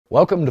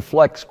Welcome to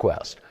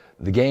FlexQUEST,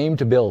 the game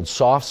to build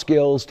soft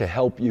skills to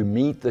help you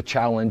meet the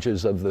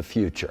challenges of the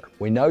future.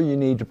 We know you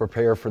need to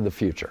prepare for the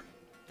future.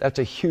 That's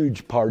a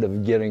huge part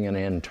of getting an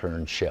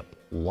internship,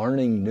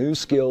 learning new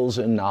skills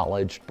and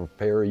knowledge to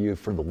prepare you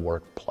for the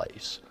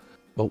workplace.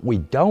 But we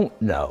don't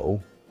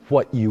know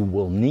what you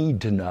will need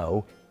to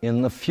know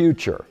in the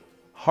future.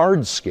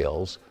 Hard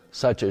skills,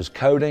 such as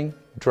coding,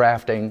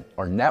 drafting,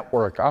 or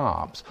network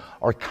ops,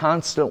 are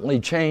constantly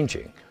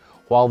changing.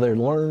 While they're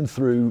learned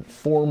through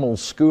formal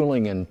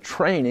schooling and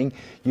training,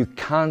 you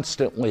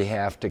constantly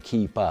have to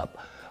keep up.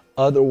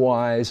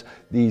 Otherwise,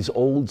 these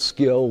old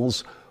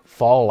skills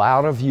fall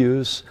out of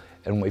use,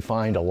 and we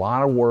find a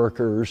lot of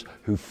workers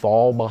who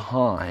fall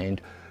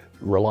behind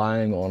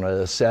relying on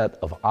a set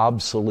of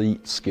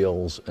obsolete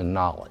skills and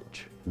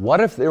knowledge. What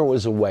if there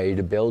was a way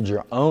to build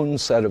your own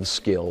set of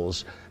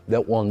skills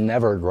that will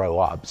never grow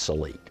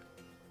obsolete?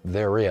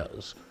 There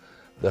is.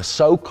 The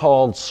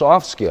so-called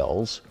soft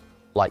skills,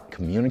 like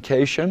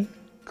communication,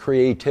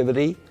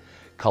 creativity,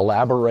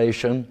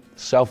 collaboration,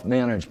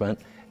 self-management,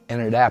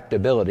 and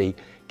adaptability,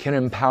 can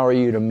empower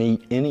you to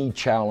meet any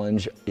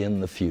challenge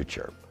in the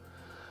future.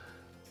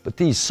 But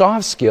these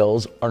soft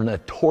skills are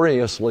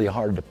notoriously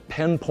hard to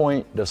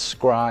pinpoint,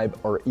 describe,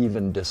 or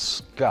even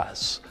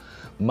discuss,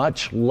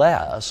 much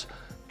less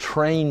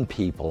train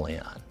people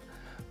in.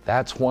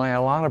 That's why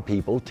a lot of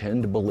people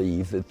tend to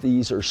believe that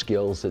these are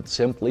skills that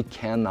simply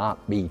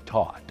cannot be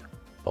taught.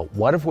 But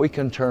what if we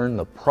can turn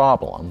the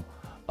problem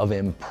of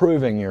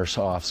improving your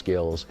soft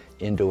skills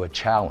into a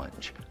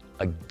challenge,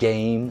 a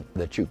game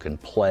that you can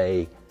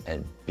play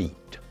and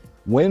beat?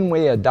 When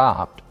we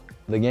adopt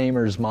the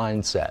gamer's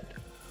mindset,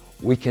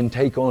 we can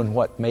take on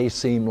what may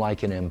seem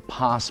like an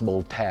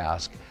impossible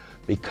task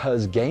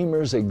because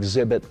gamers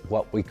exhibit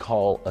what we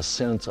call a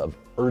sense of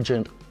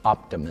urgent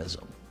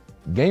optimism.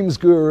 Games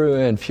guru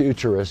and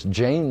futurist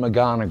Jane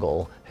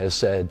McGonigal has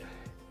said,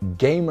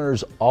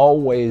 "Gamers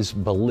always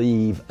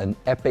believe an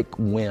epic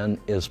win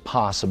is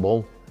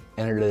possible,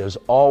 and it is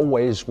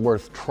always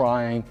worth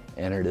trying,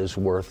 and it is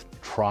worth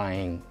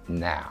trying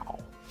now."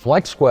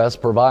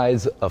 FlexQuest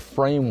provides a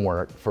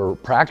framework for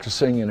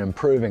practicing and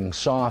improving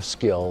soft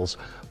skills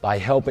by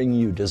helping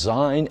you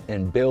design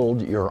and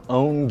build your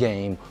own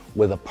game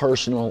with a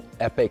personal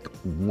epic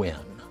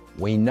win.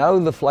 We know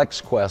the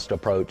FlexQuest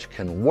approach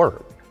can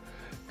work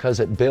because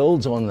it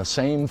builds on the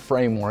same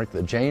framework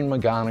that Jane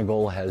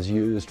McGonigal has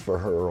used for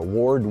her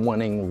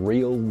award-winning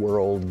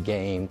real-world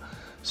game,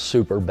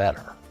 Super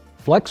Better.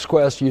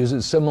 FlexQuest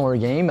uses similar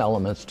game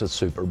elements to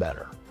Super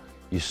Better.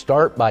 You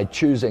start by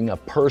choosing a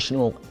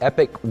personal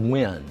epic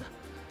win.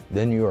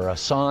 Then you are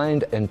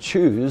assigned and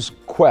choose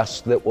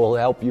quests that will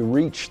help you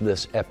reach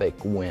this epic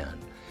win.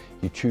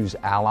 You choose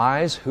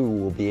allies who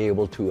will be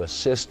able to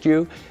assist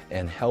you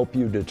and help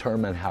you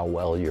determine how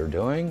well you're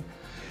doing.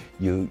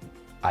 You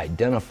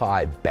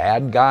identify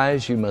bad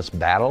guys you must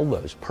battle,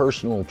 those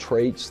personal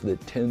traits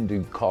that tend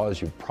to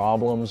cause you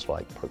problems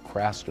like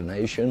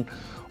procrastination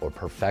or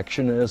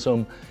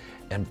perfectionism,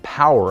 and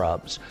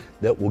power-ups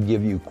that will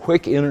give you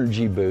quick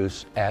energy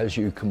boosts as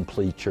you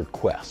complete your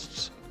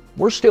quests.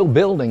 We're still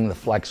building the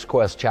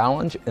FlexQuest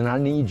challenge, and I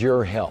need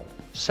your help.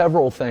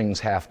 Several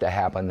things have to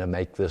happen to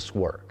make this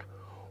work.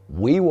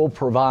 We will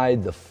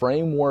provide the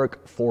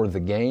framework for the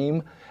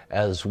game,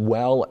 as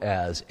well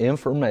as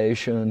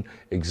information,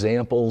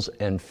 examples,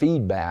 and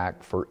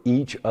feedback for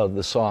each of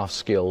the soft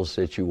skills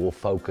that you will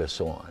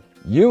focus on.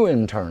 You,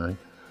 in turn,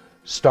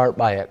 start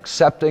by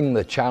accepting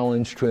the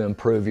challenge to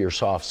improve your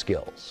soft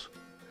skills.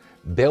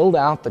 Build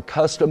out the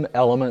custom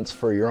elements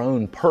for your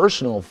own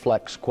personal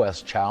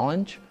FlexQuest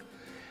challenge,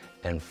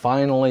 and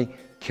finally,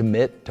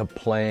 commit to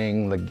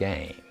playing the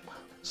game.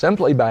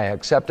 Simply by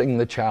accepting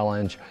the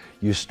challenge,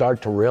 you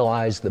start to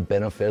realize the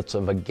benefits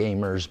of a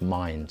gamer's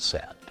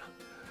mindset.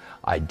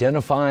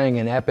 Identifying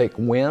an epic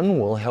win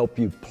will help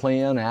you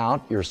plan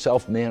out your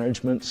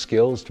self-management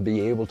skills to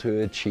be able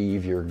to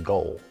achieve your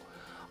goal.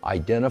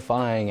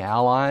 Identifying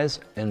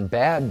allies and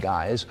bad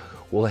guys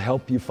will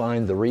help you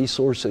find the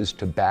resources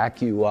to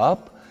back you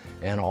up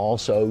and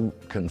also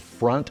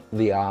confront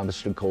the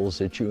obstacles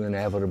that you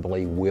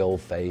inevitably will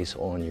face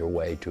on your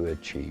way to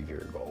achieve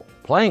your goal.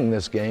 Playing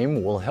this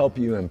game will help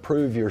you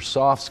improve your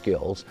soft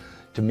skills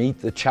to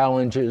meet the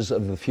challenges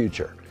of the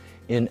future.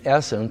 In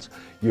essence,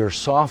 your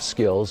soft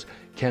skills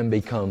can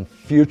become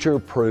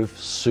future-proof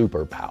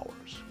superpowers.